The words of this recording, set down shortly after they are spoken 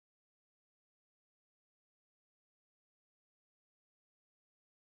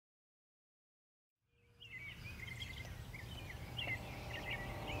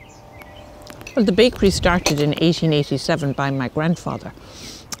Well, the bakery started in 1887 by my grandfather.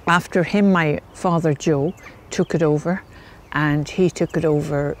 After him, my father Joe took it over, and he took it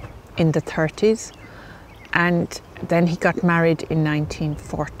over in the 30s. And then he got married in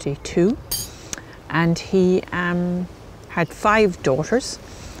 1942, and he had 5 daughters.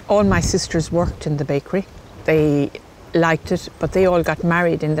 All my sisters worked in the bakery. They liked it, but they all got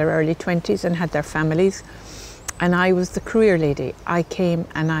married in their early 20s and had their families. And I was the career lady. I came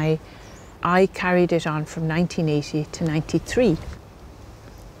and I carried it on from 1980 to 93.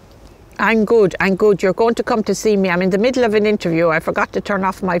 I'm good. You're going to come to see me. I'm in the middle of an interview. I forgot to turn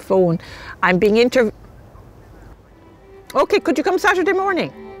off my phone. I'm being interviewed. Okay, could you come Saturday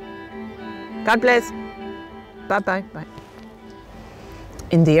morning? God bless. Bye-bye. Bye.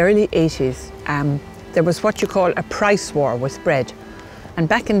 In the early 80s, there was what you call a price war with bread. And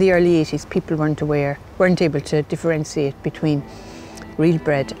back in the early 80s, people weren't able to differentiate between real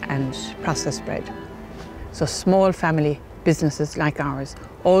bread and processed bread. So small family businesses like ours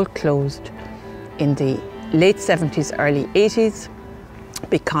all closed in the late 70s, early 80s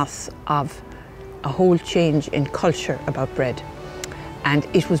because of a whole change in culture about bread. And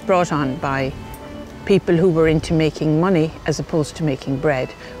it was brought on by people who were into making money as opposed to making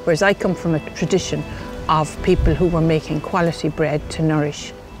bread. Whereas I come from a tradition of people who were making quality bread to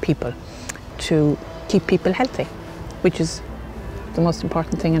nourish people, to keep people healthy, which is the most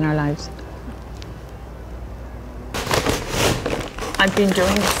important thing in our lives. I've been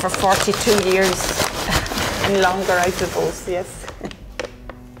doing it for 42 years and longer, I suppose, yes.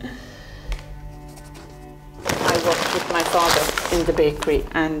 I worked with my father in the bakery,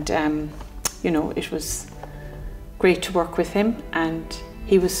 and you know, it was great to work with him, and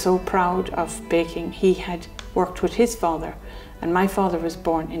he was so proud of baking. He had worked with his father, and my father was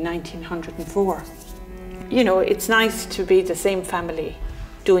born in 1904. You know, it's nice to be the same family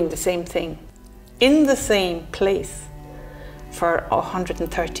doing the same thing in the same place for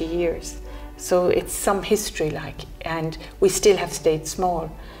 130 years. So it's some history, like, and we still have stayed small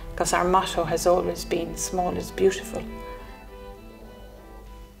because our motto has always been small is beautiful.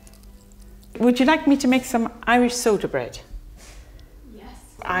 Would you like me to make some Irish soda bread? Yes.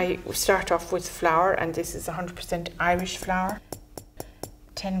 I start off with flour, and this is 100% Irish flour.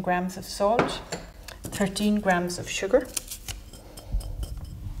 10 grams of salt, 13 grams of sugar.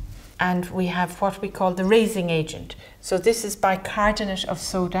 And we have what we call the raising agent. So this is bicarbonate of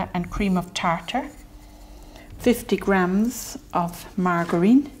soda and cream of tartar. 50 grams of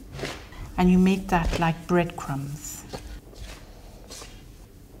margarine, and you make that like breadcrumbs.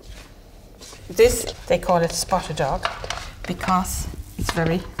 This, they call it spotted dog because it's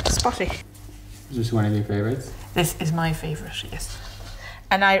very spotty. Is this one of your favourites? This is my favourite, yes.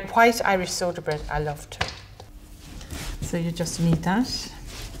 And white Irish soda bread I love too. So you just need that.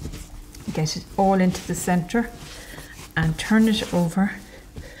 Get it all into the centre and turn it over,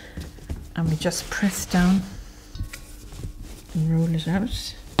 and we just press down and roll it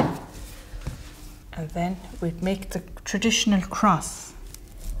out. And then we make the traditional cross,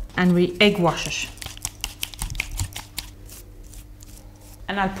 and we egg wash it.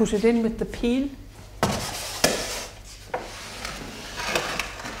 And I'll put it in with the peel.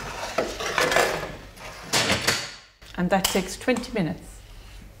 And that takes 20 minutes.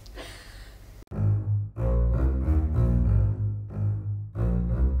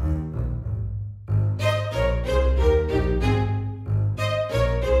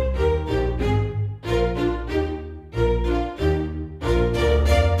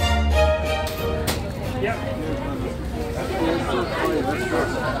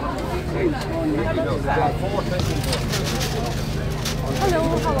 Hello,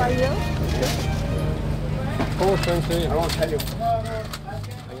 how are you? I won't tell you.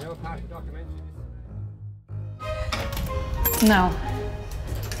 Now,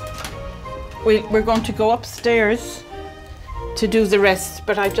 we're going to go upstairs to do the rest,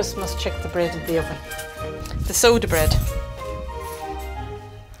 but I just must check the bread in the oven. The soda bread.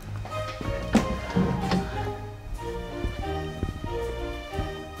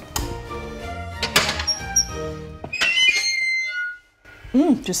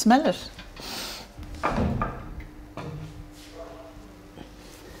 Just smell it.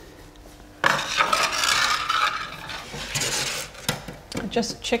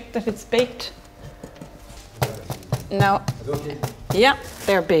 Just check that it's baked. Now, yeah,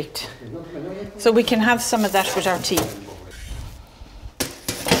 they're baked. So we can have some of that with our tea.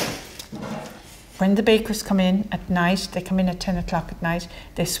 When the bakers come in at night, they come in at 10 o'clock at night,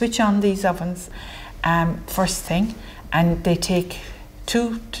 they switch on these ovens first thing, and they take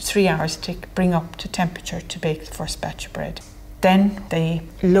 2 to 3 hours to bring up to temperature to bake the first batch of bread. Then they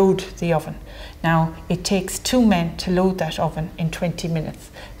load the oven. Now, it takes 2 men to load that oven in 20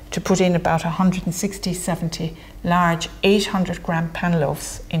 minutes to put in about 160, 70 large 800 gram pan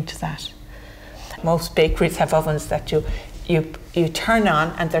loaves into that. Most bakeries have ovens that you turn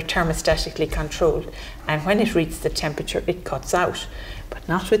on and they're thermostatically controlled, and when it reaches the temperature it cuts out. But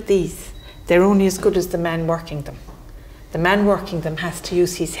not with these. They're only as good as the man working them. The man working them has to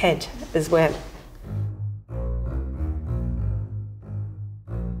use his head as well.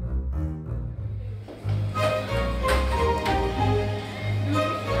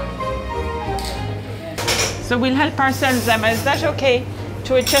 So we'll help ourselves, Emma. Is that okay?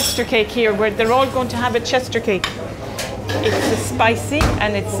 To a Chester cake here, where they're all going to have a Chester cake. It's spicy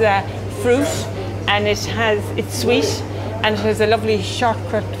and it's fruit, and it's sweet, and it has a lovely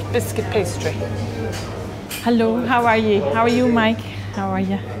shortcut biscuit pastry. Hello, how are you? How are you, Mike? How are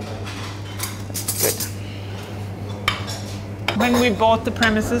you? Good. When we bought the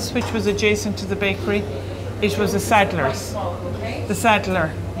premises, which was adjacent to the bakery, it was a saddler's. The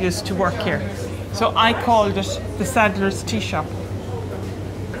saddler used to work here. So I called it the Saddler's Tea Shop.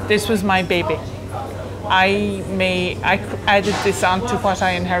 This was my baby. I added this on to what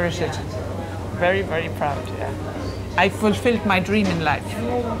I inherited. Very, very proud, yeah. I fulfilled my dream in life.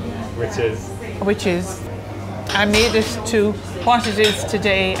 Which is, I made it to what it is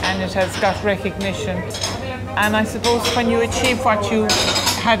today, and it has got recognition. And I suppose when you achieve what you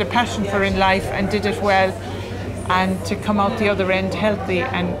had a passion for in life and did it well, and to come out the other end healthy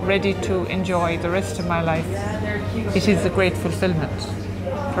and ready to enjoy the rest of my life, it is a great fulfillment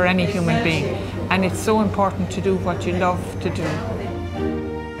for any human being. And it's so important to do what you love to do.